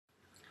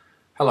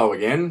Hello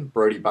again,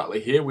 Brodie Butler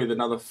here with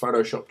another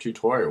Photoshop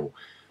tutorial.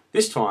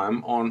 This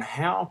time on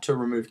how to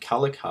remove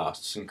color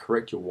casts and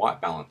correct your white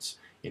balance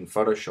in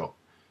Photoshop.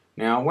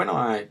 Now when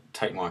I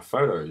take my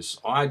photos,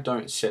 I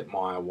don't set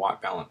my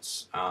white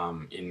balance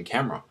in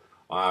camera.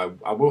 I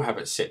will have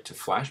it set to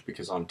flash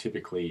because I'm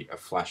typically a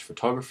flash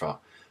photographer,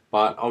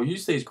 but I'll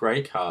use these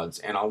grey cards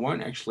and I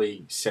won't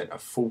actually set a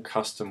full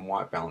custom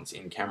white balance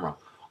in camera.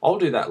 I'll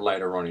do that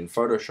later on in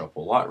Photoshop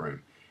or Lightroom.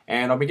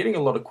 And I've been getting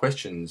a lot of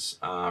questions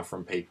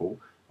from people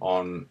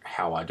on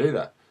how I do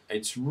that.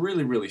 It's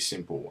really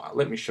simple.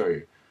 Let me show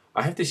you.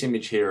 I have this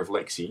image here of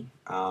Lexi.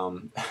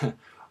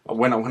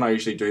 When I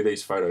usually do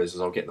these photos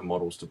is I'll get the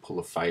models to pull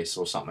a face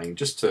or something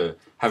just to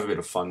have a bit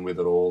of fun with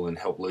it all and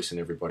help loosen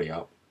everybody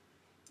up.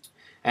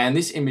 And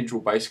this image will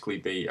basically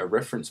be a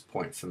reference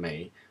point for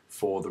me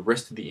for the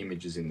rest of the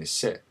images in this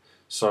set.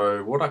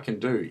 So what I can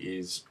do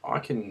is I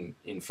can,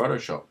 in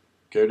Photoshop,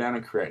 go down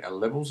and create a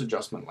levels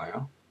adjustment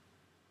layer,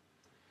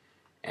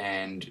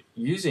 and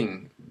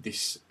using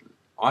this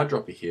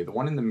eyedropper here, the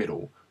one in the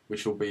middle,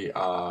 which will be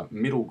a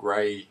middle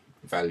grey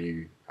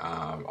value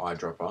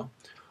eyedropper,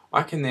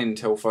 I can then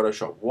tell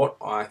Photoshop what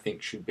I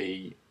think should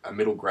be a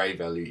middle grey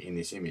value in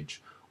this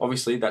image.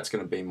 Obviously that's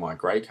going to be my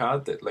grey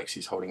card that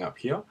Lexi's holding up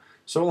here.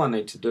 So all I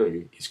need to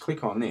do is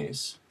click on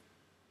this,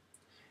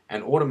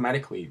 and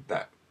automatically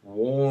that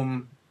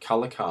warm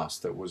color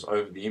cast that was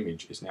over the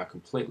image is now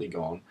completely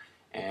gone,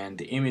 and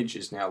the image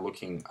is now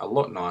looking a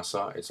lot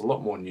nicer, it's a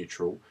lot more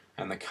neutral,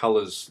 and the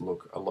colors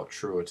look a lot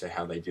truer to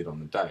how they did on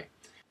the day.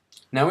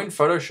 Now in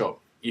Photoshop,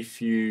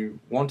 if you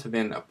want to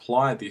then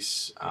apply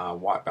this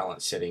white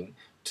balance setting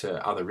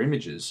to other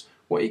images,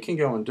 what you can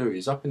go and do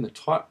is up in the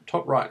top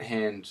right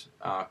hand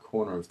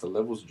corner of the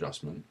levels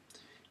adjustment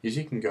is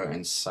you can go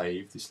and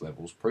save this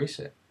levels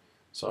preset.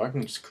 So I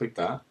can just click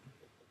that,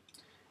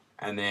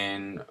 and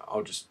then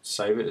I'll just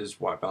save it as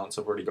white balance.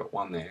 I've already got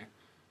one there.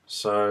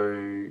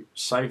 So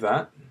save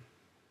that,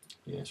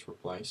 yes,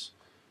 replace,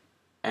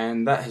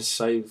 and that has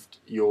saved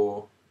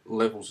your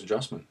levels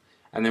adjustment.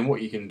 And then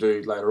what you can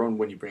do later on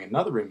when you bring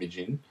another image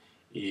in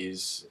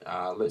is,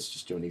 let's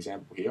just do an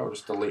example here. I'll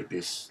just delete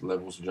this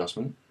levels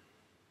adjustment.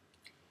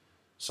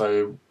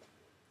 So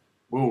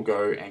we'll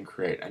go and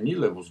create a new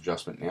levels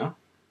adjustment now.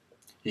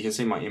 You can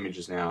see my image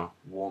is now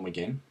warm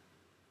again.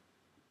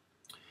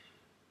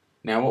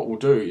 Now what we'll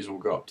do is we'll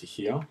go up to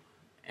here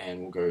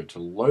and we'll go to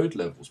load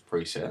levels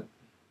preset.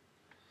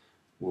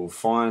 We'll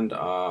find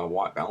our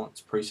white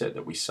balance preset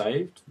that we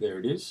saved. There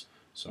it is.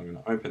 So I'm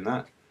going to open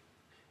that,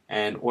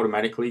 and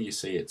automatically you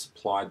see it's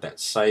applied that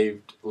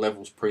saved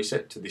levels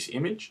preset to this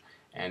image,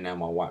 and now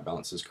my white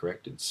balance is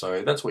corrected.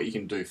 So that's what you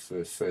can do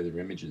for further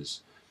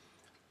images.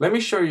 Let me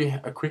show you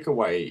a quicker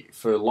way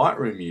for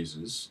Lightroom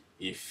users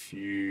if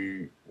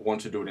you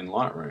want to do it in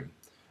Lightroom.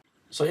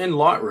 So in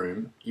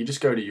Lightroom, you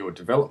just go to your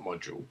develop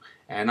module,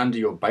 and under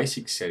your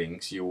basic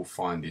settings you'll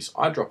find this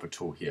eyedropper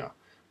tool here,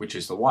 which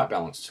is the white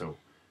balance tool.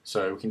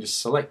 So we can just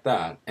select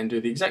that and do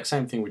the exact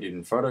same thing we did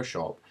in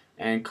Photoshop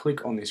and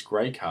click on this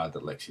grey card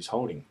that Lexi's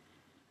holding.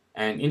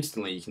 And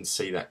instantly you can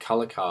see that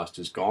color cast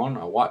is gone,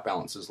 our white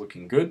balance is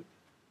looking good.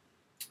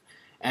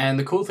 And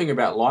the cool thing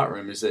about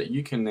Lightroom is that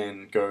you can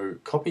then go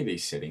copy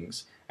these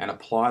settings and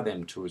apply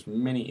them to as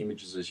many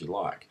images as you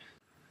like.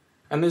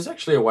 And there's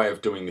actually a way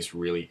of doing this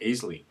really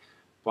easily.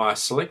 By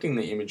selecting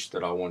the image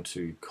that I want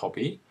to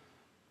copy,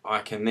 I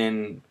can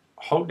then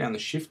hold down the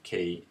shift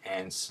key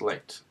and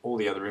select all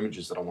the other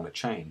images that I want to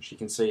change. You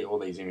can see all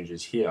these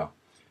images here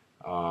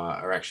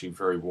are actually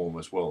very warm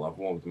as well. I've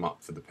warmed them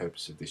up for the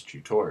purpose of this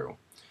tutorial.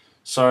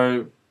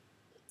 So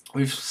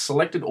we've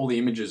selected all the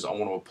images I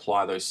want to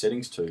apply those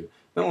settings to.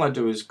 Then all I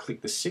do is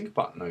click the sync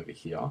button over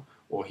here,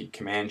 or hit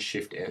Command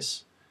Shift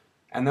S,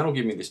 and that'll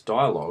give me this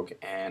dialog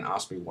and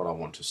ask me what I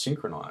want to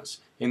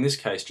synchronize. In this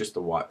case, just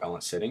the white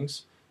balance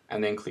settings,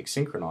 and then click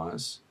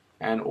synchronize,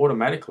 and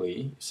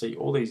automatically see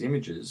all these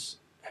images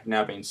have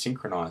now been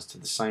synchronized to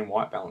the same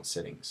white balance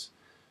settings.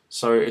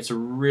 So it's a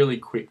really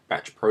quick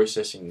batch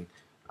processing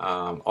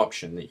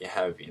option that you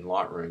have in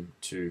Lightroom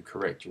to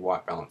correct your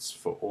white balance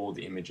for all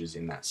the images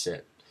in that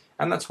set.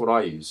 And that's what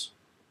I use.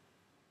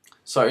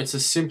 So it's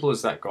as simple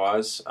as that,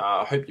 guys.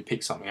 I hope you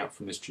picked something up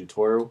from this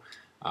tutorial.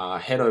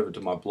 Head over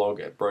to my blog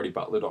at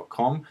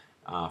brodiebutler.com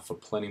for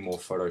plenty more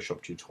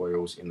Photoshop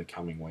tutorials in the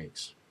coming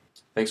weeks.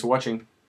 Thanks for watching.